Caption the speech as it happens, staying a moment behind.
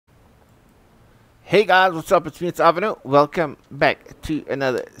Hey guys, what's up? It's me, it's Avano. Welcome back to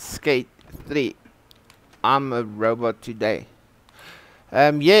another Skate 3. I'm a robot today.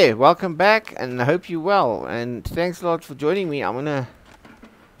 Yeah, welcome back, and I hope you're well. And thanks a lot for joining me. I can't.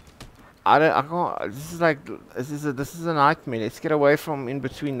 This is a nightmare. Let's get away from in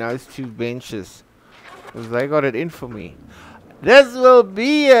between those two benches, because they got it in for me. This will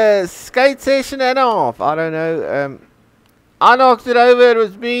be a skate session and a half. I don't know. I knocked it over. It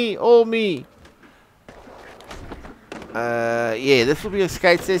was me, all me. Yeah, this will be a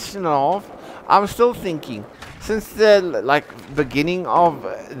skate session and a half. I'm still thinking, since the beginning of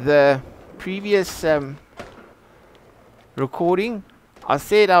the previous recording, I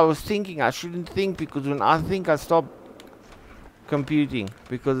said I was thinking. I shouldn't think, because when I think, I stop computing,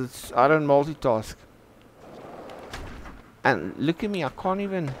 because I don't multitask. And look at me, I can't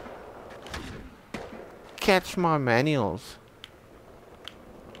even catch my manuals.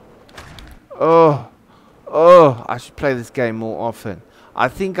 Oh, I should play this game more often. I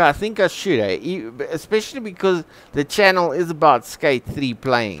think I should, especially because the channel is about Skate 3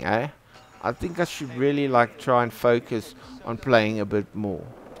 playing, I think I should really try and focus on playing a bit more.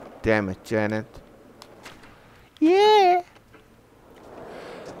 Damn it, Janet. Yeah.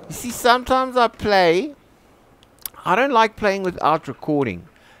 You see, sometimes I don't like playing without recording,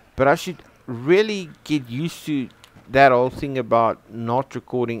 but I should really get used to that whole thing about not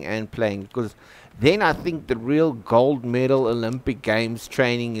recording and playing, because then I think the real gold medal Olympic Games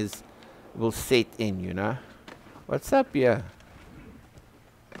training will set in, you know. What's up here?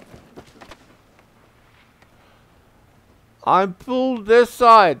 I pulled this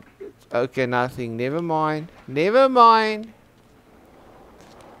side. Okay, nothing. Never mind. Never mind.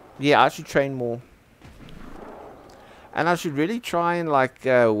 Yeah, I should train more. And I should really try and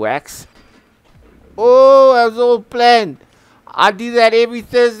wax. Oh, that was all planned. I do that every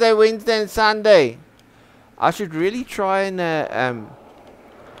Thursday, Wednesday, and Sunday. I should really try and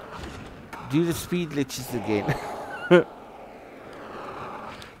do the speed glitches again.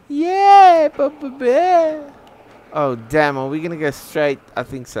 Yeah, Papa Bear. Oh, damn. Are we going to go straight? I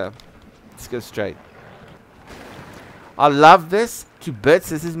think so. Let's go straight. I love this to bits.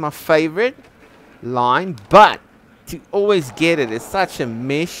 This is my favorite line. But to always get it is such a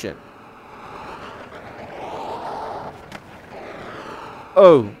mission.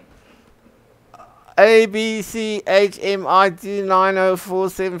 Oh, A B C H M I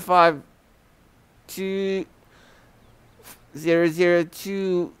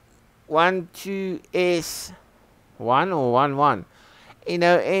 2904752002112S 1 or 11. You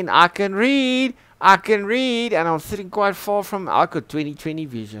know, and I can read, and I'm sitting quite far from. I got 20/20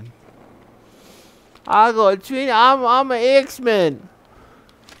 vision. I got 20. I'm an X-Men.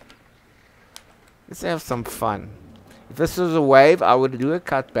 Let's have some fun. If this was a wave, I would do a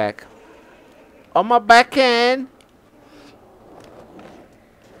cutback. On my backhand.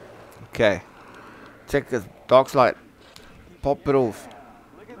 Okay. Check this dark slide. Pop it off.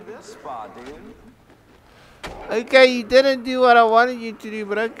 Look at this spot, dude. Okay, you didn't do what I wanted you to do,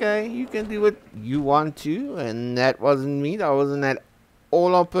 but okay. You can do what you want to. And that wasn't me. That wasn't that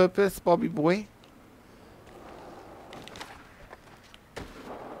all on purpose, Bobby boy.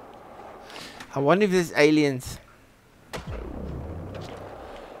 I wonder if there's aliens.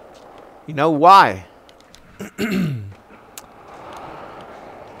 You know why?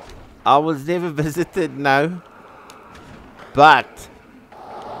 I was never visited, no. But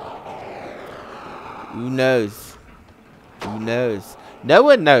who knows? Who knows? No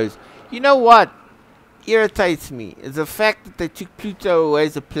one knows. You know what irritates me is the fact that they took Pluto away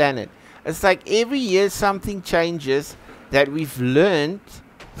as a planet. It's like every year something changes that we've learned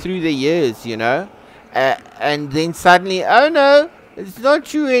through the years, you know. And then suddenly, oh no, it's not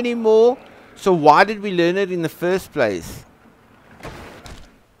true anymore. So why did we learn it in the first place?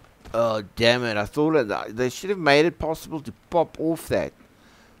 Oh, damn it. I thought they should have made it possible to pop off that.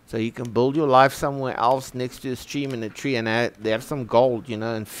 So you can build your life somewhere else next to a stream and a tree, and they have some gold, you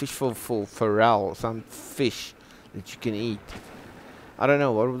know, and fish for forel, or some fish that you can eat. I don't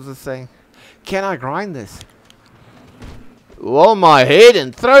know. What was it saying? Can I grind this? Oh, my head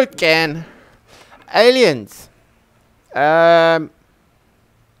and throat can. Aliens.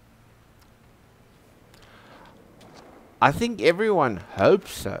 I think everyone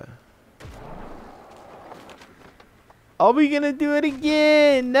hopes so. Are we gonna do it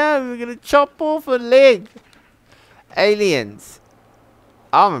again? No, we're gonna chop off a leg. Aliens.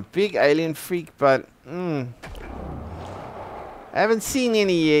 I'm a big alien freak, but I haven't seen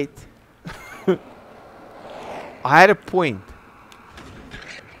any yet. I had a point.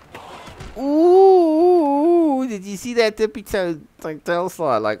 Ooh, did you see that tippy toe tail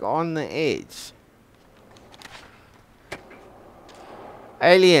slide on the edge?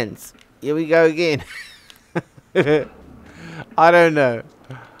 Aliens. Here we go again. I don't know.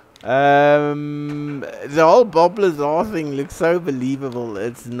 The whole Bob Lazar thing looks so believable.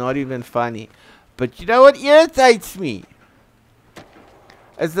 It's not even funny. But you know what irritates me?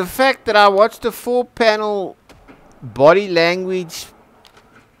 Is the fact that I watched a 4-panel body language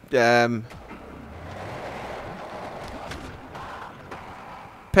panel.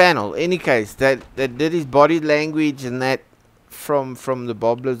 Any case, that did his body language and that from the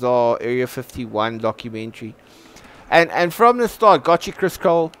Bob Lazar Area 51 documentary. And from the start, gotcha, Chris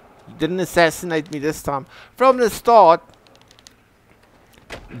Cole. You didn't assassinate me this time. From the start,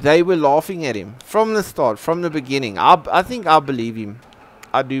 they were laughing at him. From the start, from the beginning. I think I believe him.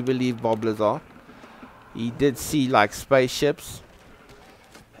 I do believe Bob Lazar. He did see like spaceships.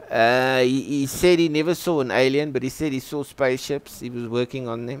 He said he never saw an alien, but he said he saw spaceships. He was working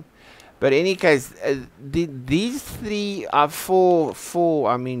on them. But in any case, these three are four,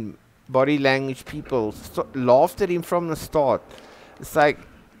 I mean, body language people laughed at him from the start. It's like,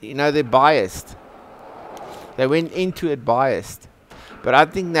 you know, they're biased. They went into it biased. But I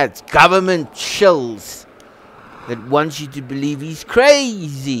think that's government chills that wants you to believe he's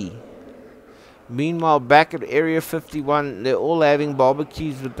crazy. Meanwhile, back at Area 51, they're all having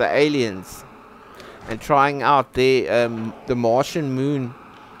barbecues with the aliens and trying out their the Martian moon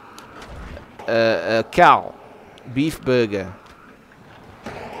cow beef burger.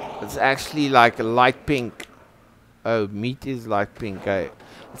 It's actually like a light pink. Oh, meat is light pink. Eh?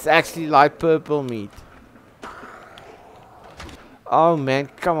 It's actually light purple meat. Oh man,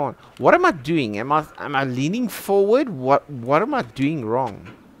 come on! What am I doing? Am I leaning forward? What am I doing wrong?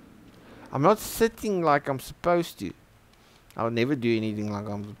 I'm not sitting like I'm supposed to. I'll never do anything like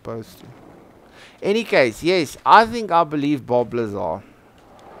I'm supposed to. Any case, yes, I think I believe Bob Lazar.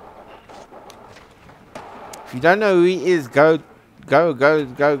 If you don't know who he is, go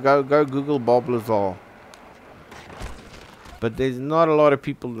Google Bob Lazar. But there's not a lot of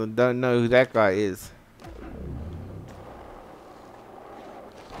people that don't know who that guy is.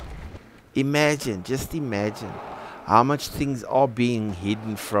 Imagine, just imagine how much things are being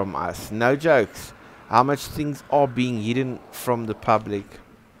hidden from us. No jokes. How much things are being hidden from the public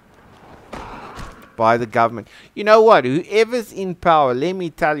by the government. You know what? Whoever's in power, let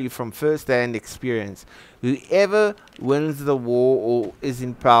me tell you from first-hand experience, whoever wins the war or is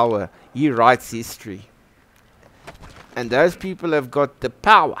in power, he writes history. And those people have got the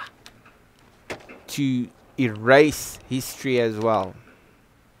power to erase history as well.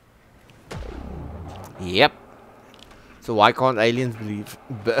 Yep. So why can't aliens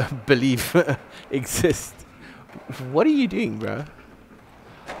believe exist? What are you doing, bro?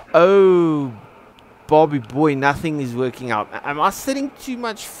 Oh, Bobby boy, nothing is working out. Am I sitting too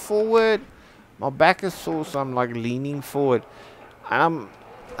much forward? My back is sore, so I'm like leaning forward. And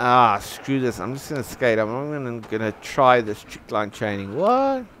screw this. I'm just gonna skate. I'm not gonna try this trick line training.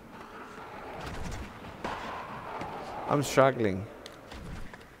 What? I'm struggling.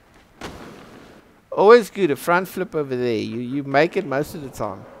 Always good. A front flip over there. You make it most of the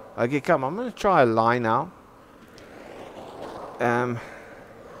time. Okay, come. I'm gonna try a line now.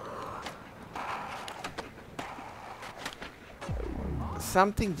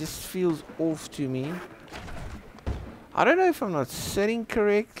 Something just feels off to me. I don't know if I'm not sitting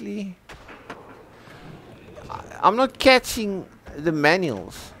correctly. I'm not catching the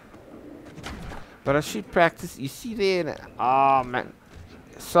manuals. But I should practice. You see there? Oh, man.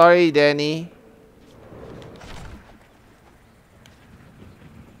 Sorry, Danny.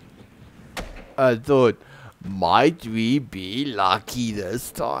 I thought, might we be lucky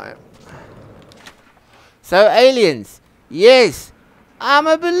this time? So, aliens. Yes. I'm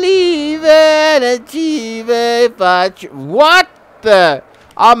a believer and achiever. What the?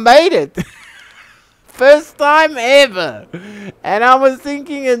 I made it. First time ever. And I was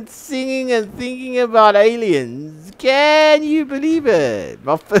thinking and singing and thinking about aliens. Can you believe it?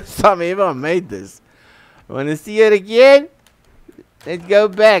 My first time ever I made this. Want to see it again? Let's go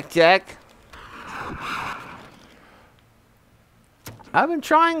back, Jack. I've been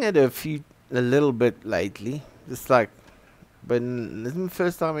trying it a little bit lately. Just like, but this is the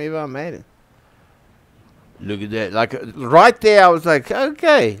first time ever I made it. Look at that. Like, right there, I was like,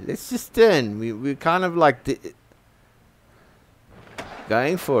 okay, let's just turn. We're kind of like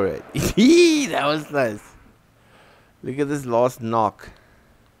going for it. That was nice. Look at this last knock.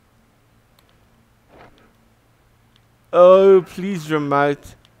 Oh, please,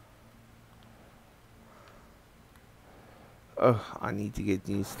 remote. Oh, I need to get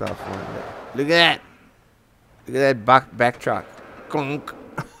new stuff on that. Look at that. Look at that back truck. Conk.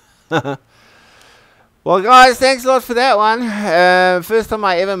 Well, guys, thanks a lot for that one. First time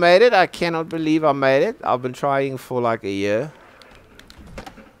I ever made it. I cannot believe I made it. I've been trying for like a year.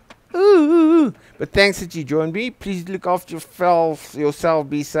 Ooh. But thanks that you joined me. Please look after yourself,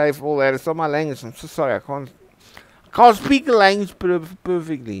 be safe, all that. It's not my language. I'm so sorry. I can't speak the language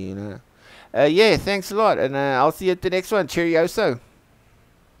perfectly, you know. Yeah, thanks a lot. And I'll see you at the next one. Cheerio.